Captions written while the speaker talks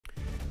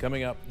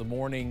Coming up, the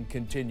morning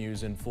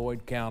continues in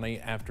Floyd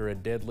County after a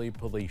deadly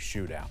police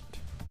shootout.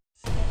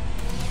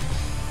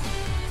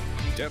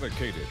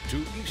 Dedicated to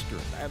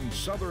Eastern and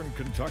Southern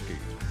Kentucky,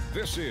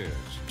 this is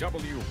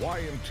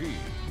WYMT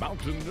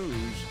Mountain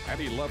News at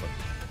 11.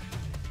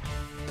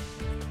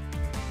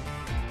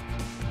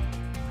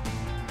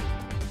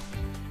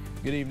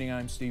 Good evening,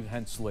 I'm Steve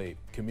Hensley.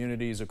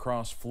 Communities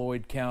across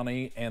Floyd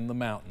County and the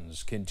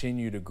mountains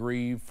continue to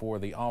grieve for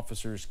the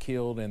officers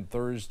killed in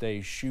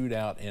Thursday's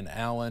shootout in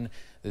Allen.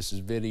 This is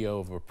video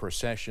of a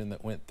procession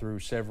that went through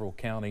several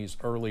counties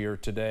earlier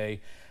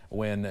today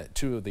when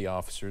two of the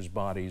officers'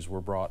 bodies were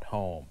brought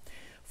home.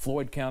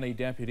 Floyd County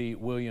Deputy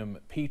William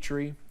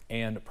Petrie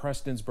and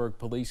Prestonsburg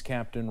Police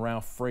Captain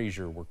Ralph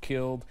Frazier were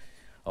killed,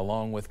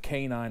 along with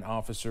K-9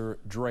 Officer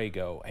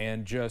Drago.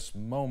 And just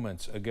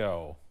moments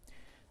ago,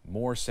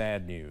 more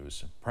sad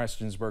news.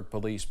 Prestonsburg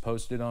Police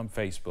posted on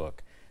Facebook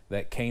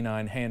that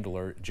K-9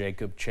 handler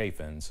Jacob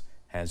Chaffins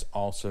has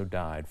also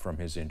died from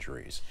his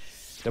injuries.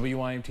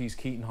 WYMT's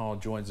Keaton Hall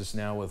joins us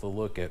now with a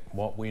look at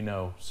what we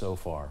know so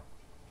far.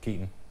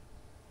 Keaton.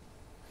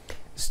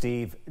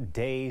 Steve,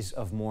 days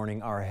of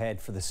mourning are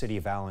ahead for the city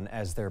of Allen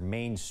as their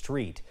main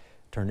street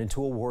turned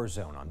into a war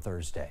zone on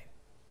Thursday.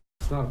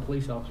 It's not a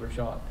police officer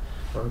shot,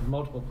 or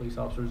multiple police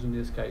officers in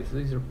this case.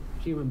 These are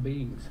human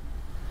beings.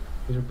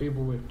 These are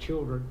people with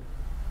children,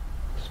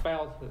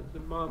 spouses,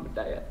 and mom and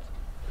dads.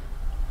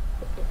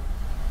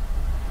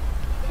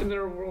 And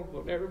their world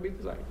will never be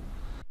the same.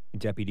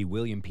 Deputy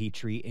William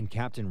Petrie and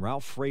Captain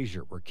Ralph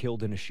Frazier were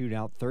killed in a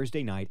shootout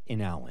Thursday night in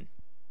Allen.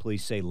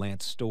 Police say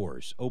Lance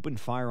Storrs opened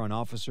fire on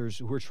officers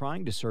who were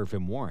trying to serve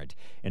him warrant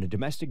in a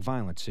domestic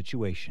violence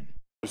situation.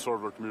 They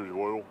served their community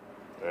well,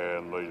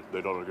 and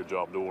they done a good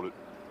job doing it.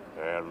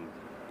 And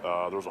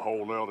there's a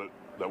hole now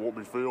that won't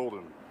be filled,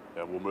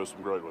 and we'll miss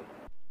them greatly.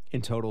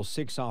 In total,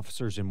 6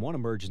 officers and 1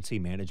 emergency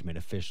management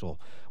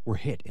official were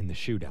hit in the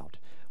shootout.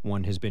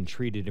 1 has been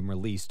treated and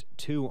released.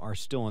 2 are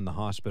still in the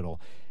hospital.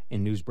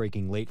 And news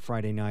breaking late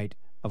Friday night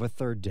of a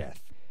 3rd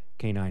death.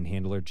 K-9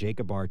 handler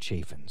Jacob R.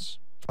 Chaffins.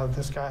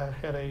 This guy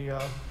had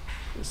it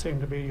seemed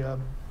to be a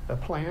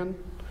plan,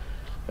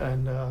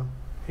 and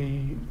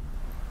he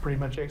pretty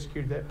much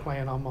executed that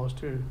plan almost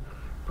to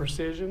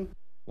precision.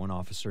 1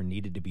 officer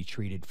needed to be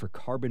treated for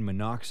carbon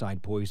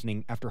monoxide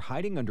poisoning after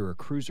hiding under a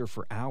cruiser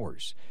for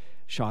hours.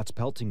 Shots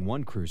pelting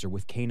 1 cruiser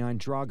with K-9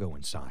 Drago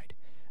inside.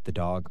 The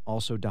dog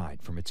also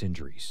died from its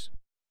injuries.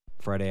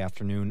 Friday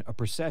afternoon, a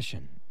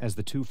procession as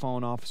the 2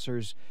 fallen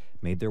officers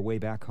made their way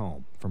back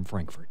home from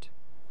Frankfort.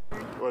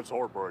 Well, it's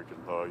heartbreaking.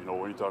 You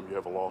know, anytime you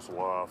have a loss of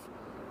life,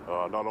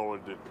 not only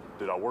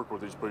did I work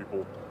with these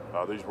people,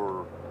 these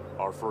were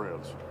our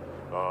friends.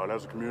 And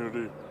as a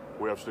community,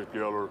 we have to stick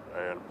together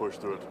and push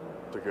through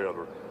it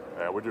together.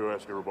 And we do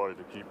ask everybody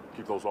to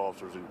keep those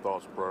officers in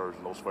thoughts and prayers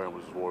and those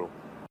families as well.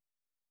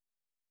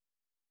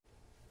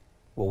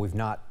 Well, we've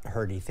not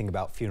heard anything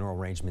about funeral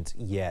arrangements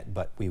yet,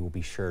 but we will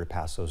be sure to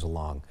pass those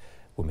along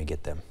when we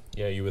get them.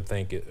 Yeah, you would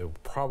think it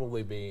would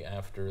probably be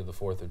after the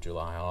 4th of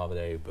July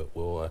holiday, but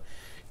we'll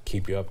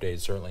keep you updated.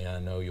 Certainly, I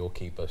know you'll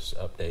keep us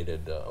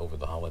updated over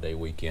the holiday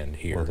weekend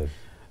here. Well,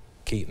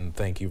 Keaton,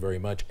 thank you very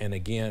much. And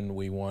again,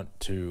 we want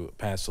to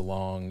pass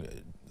along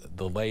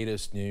the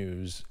latest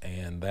news,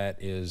 and that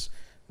is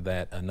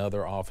that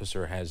another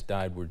officer has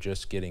died. We're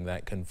just getting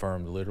that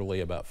confirmed literally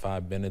about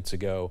 5 minutes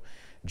ago.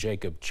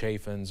 Jacob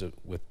Chaffins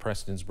with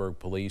Prestonsburg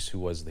Police, who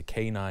was the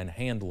K-9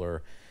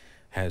 handler,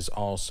 has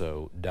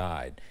also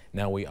died.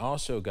 Now, we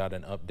also got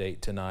an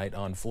update tonight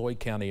on Floyd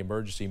County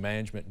Emergency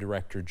Management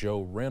Director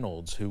Joe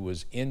Reynolds, who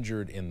was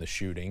injured in the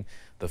shooting.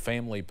 The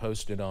family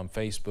posted on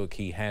Facebook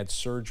he had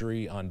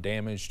surgery on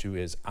damage to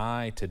his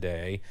eye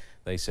today.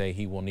 They say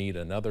he will need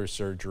another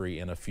surgery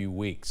in a few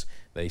weeks.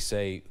 They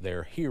say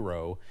their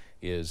hero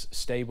is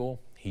stable,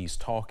 he's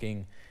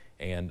talking,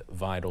 and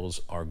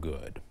vitals are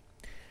good.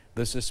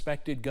 The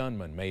suspected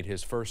gunman made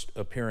his first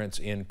appearance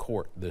in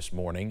court this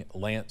morning.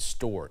 Lance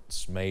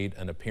Storrs made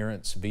an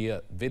appearance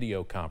via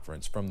video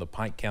conference from the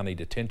Pike County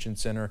Detention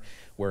Center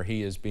where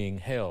he is being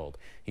held.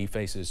 He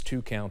faces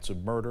 2 counts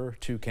of murder,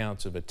 2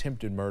 counts of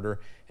attempted murder,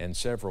 and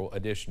several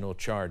additional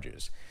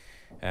charges.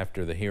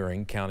 After the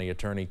hearing, County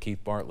Attorney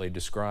Keith Bartley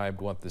described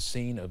what the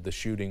scene of the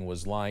shooting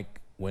was like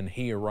when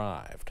he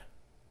arrived.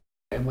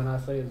 And when I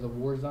say it's a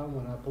war zone,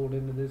 when I pulled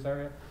into this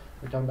area,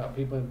 we're talking about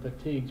people in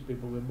fatigues,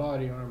 people with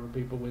body armor,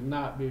 people with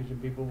night vision,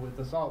 people with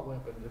assault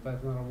weapons. If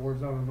that's not a war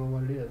zone, I don't know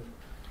what it is.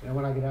 And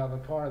when I get out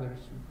of the car, there's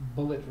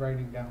bullets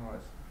raining down on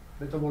us.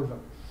 It's a war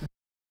zone.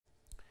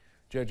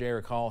 Judge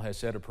Eric Hall has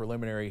set a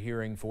preliminary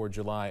hearing for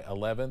July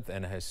 11th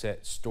and has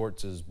set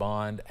Storrs'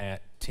 bond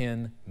at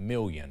 $10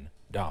 million.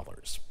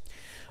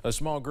 A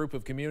small group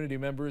of community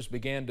members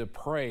began to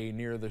pray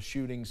near the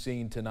shooting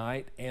scene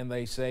tonight, and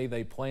they say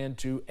they plan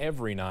to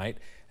every night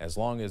as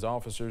long as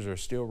officers are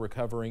still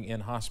recovering in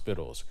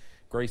hospitals.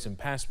 Grayson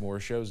Passmore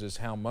shows us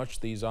how much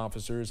these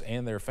officers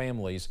and their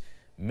families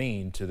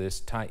mean to this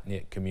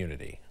tight-knit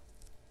community.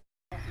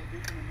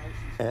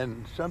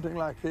 And something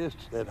like this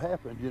that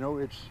happened, you know,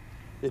 it's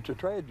a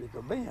tragic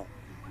event.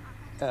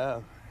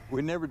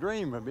 We never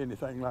dream of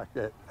anything like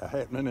that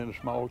happening in a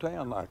small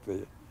town like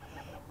this,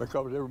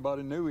 because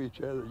everybody knew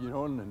each other, you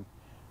know,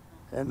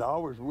 and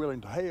always willing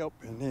to help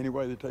in any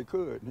way that they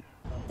could.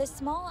 The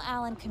small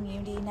Allen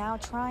community now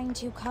trying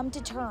to come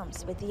to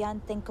terms with the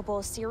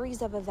unthinkable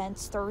series of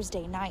events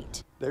Thursday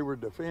night. They were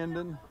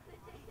defending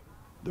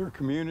their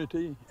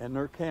community and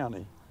their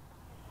county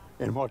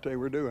and what they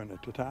were doing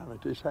at the time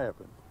that this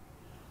happened.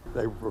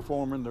 They were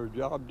performing their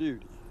job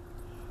duty.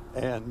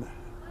 And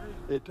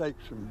it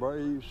takes some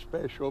brave,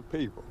 special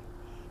people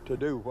to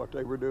do what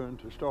they were doing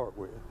to start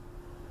with.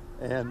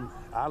 And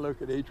I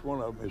look at each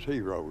one of them as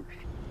heroes.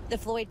 The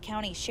Floyd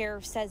County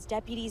Sheriff says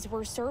deputies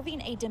were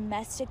serving a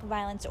domestic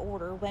violence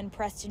order when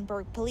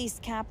Prestonburg Police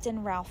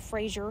Captain Ralph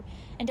Frazier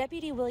and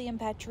Deputy William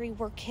Petrie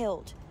were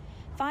killed.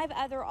 5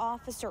 other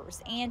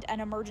officers and an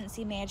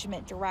emergency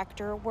management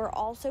director were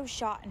also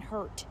shot and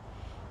hurt.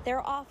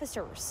 They're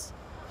officers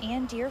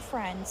and dear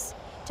friends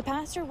to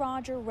Pastor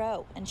Roger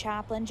Rowe and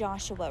Chaplain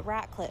Joshua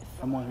Ratcliffe.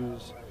 Someone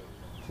who's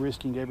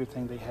risking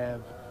everything they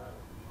have.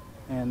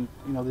 And,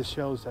 you know, this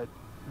shows that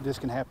this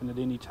can happen at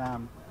any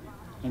time,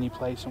 any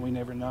place, and we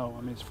never know.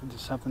 I mean, it's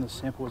just something as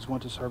simple as going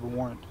to serve a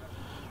warrant,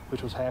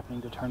 which was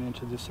happening, to turn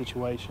into this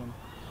situation.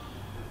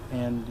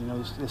 And, you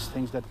know, it's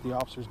things that the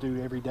officers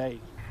do every day.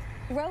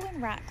 Rowe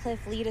and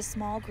Ratcliffe lead a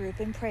small group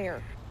in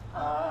prayer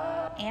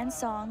and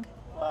song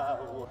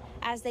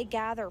as they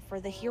gather for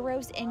the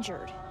heroes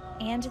injured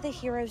and the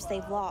heroes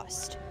they've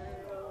lost.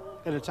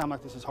 At a time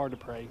like this, it's hard to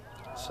pray.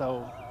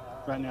 So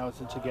right now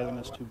it's a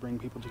togetherness to bring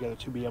people together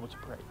to be able to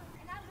pray.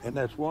 And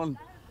that's one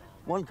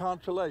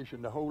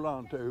consolation to hold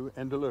on to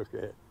and to look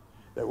at,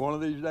 that one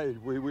of these days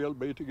we will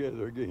be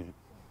together again.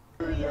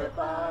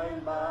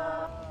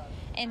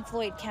 In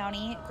Floyd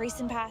County,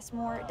 Grayson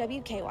Passmore,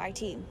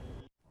 WKYT.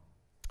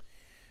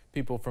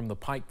 People from the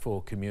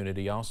Pikeville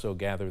community also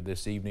gathered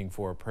this evening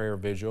for a prayer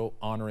vigil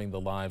honoring the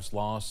lives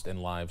lost and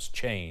lives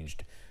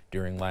changed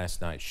during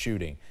last night's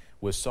shooting.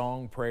 With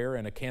song, prayer,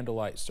 and a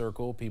candlelight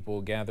circle,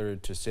 people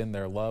gathered to send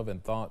their love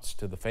and thoughts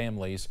to the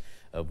families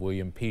of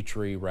William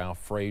Petrie, Ralph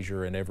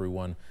Frazier, and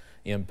everyone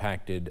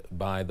impacted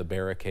by the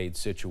barricade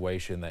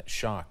situation that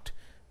shocked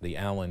the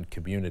Allen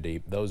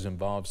community. Those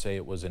involved say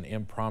it was an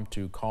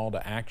impromptu call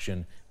to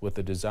action with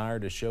a desire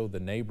to show the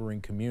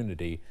neighboring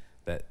community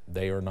that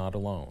they are not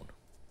alone.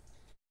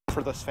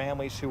 For those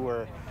families who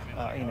were,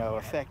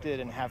 affected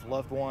and have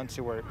loved ones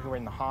who are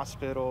in the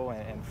hospital,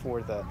 and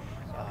for the,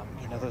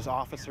 those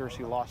officers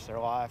who lost their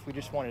life, we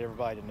just wanted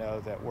everybody to know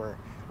that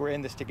we're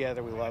in this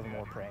together. We love them.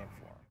 We're praying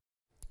for them.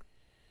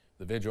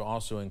 The vigil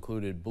also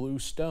included blue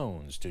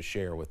stones to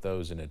share with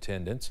those in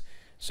attendance,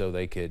 so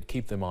they could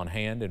keep them on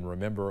hand and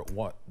remember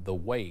the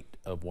weight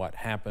of what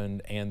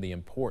happened and the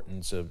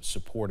importance of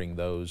supporting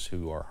those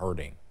who are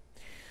hurting.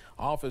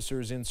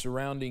 Officers in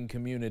surrounding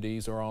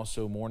communities are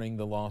also mourning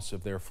the loss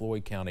of their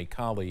Floyd County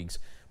colleagues.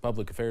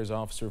 Public Affairs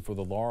Officer for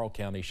the Laurel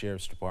County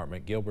Sheriff's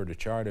Department, Gilbert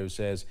Achardo,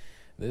 says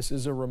this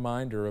is a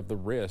reminder of the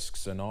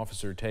risks an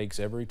officer takes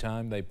every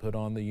time they put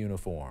on the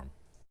uniform.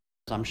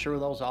 I'm sure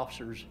those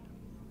officers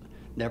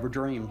never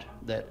dreamed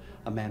that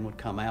a man would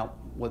come out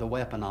with a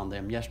weapon on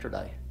them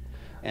yesterday.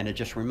 And it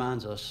just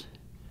reminds us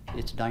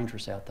it's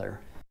dangerous out there.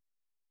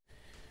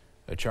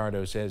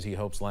 Achardo says he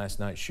hopes last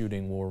night's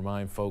shooting will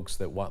remind folks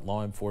that what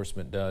law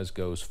enforcement does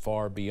goes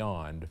far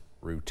beyond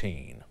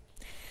routine.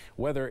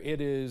 Whether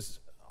it is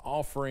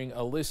offering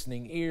a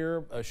listening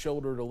ear, a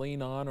shoulder to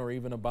lean on, or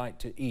even a bite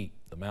to eat,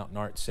 the Mountain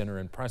Arts Center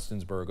in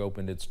Prestonsburg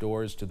opened its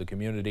doors to the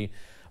community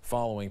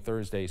following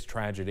Thursday's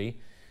tragedy.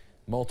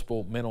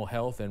 Multiple mental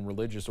health and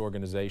religious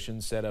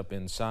organizations set up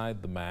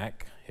inside the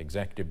MAC.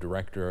 Executive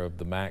Director of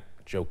the MAC,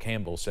 Joe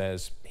Campbell,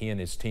 says he and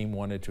his team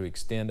wanted to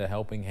extend a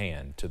helping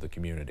hand to the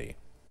community.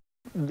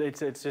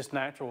 It's just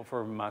natural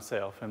for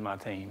myself and my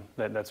team.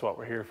 That's what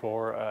we're here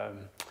for.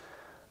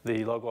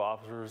 The local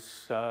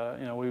officers,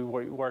 we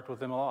worked with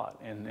them a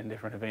lot in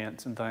different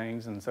events and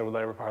things, and so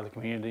they were part of the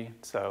community.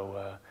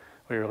 So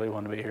we really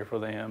want to be here for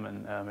them,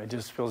 and it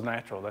just feels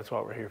natural. That's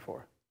what we're here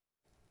for.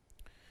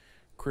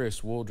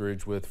 Chris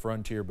Wooldridge with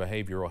Frontier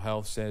Behavioral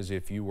Health says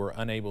if you were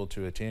unable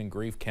to attend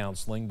grief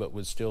counseling but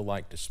would still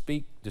like to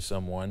speak to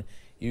someone,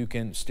 you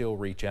can still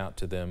reach out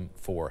to them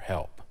for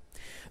help.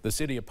 The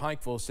city of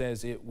Pikeville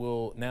says it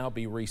will now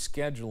be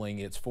rescheduling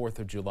its 4th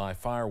of July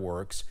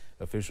fireworks.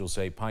 Officials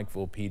say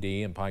Pikeville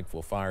PD and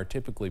Pikeville Fire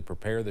typically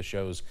prepare the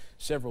shows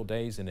several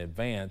days in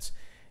advance,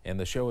 and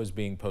the show is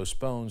being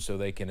postponed so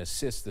they can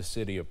assist the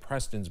city of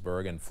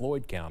Prestonsburg and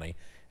Floyd County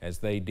as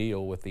they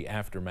deal with the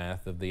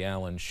aftermath of the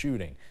Allen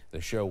shooting.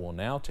 The show will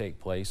now take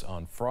place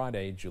on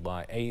Friday,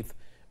 July 8th,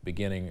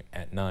 beginning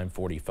at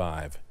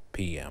 9:45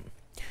 p.m.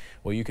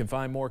 Well, you can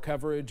find more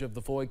coverage of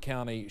the Floyd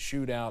County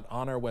shootout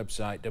on our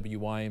website,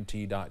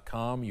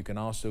 WYMT.com. You can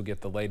also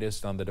get the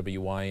latest on the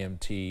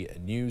WYMT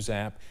News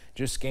app.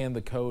 Just scan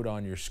the code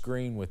on your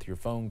screen with your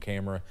phone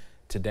camera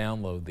to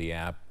download the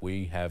app.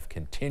 We have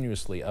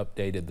continuously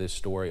updated this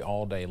story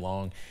all day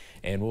long,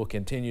 and we'll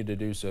continue to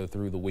do so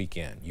through the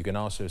weekend. You can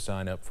also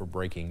sign up for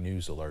breaking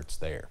news alerts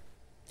there.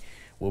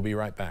 We'll be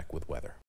right back with weather.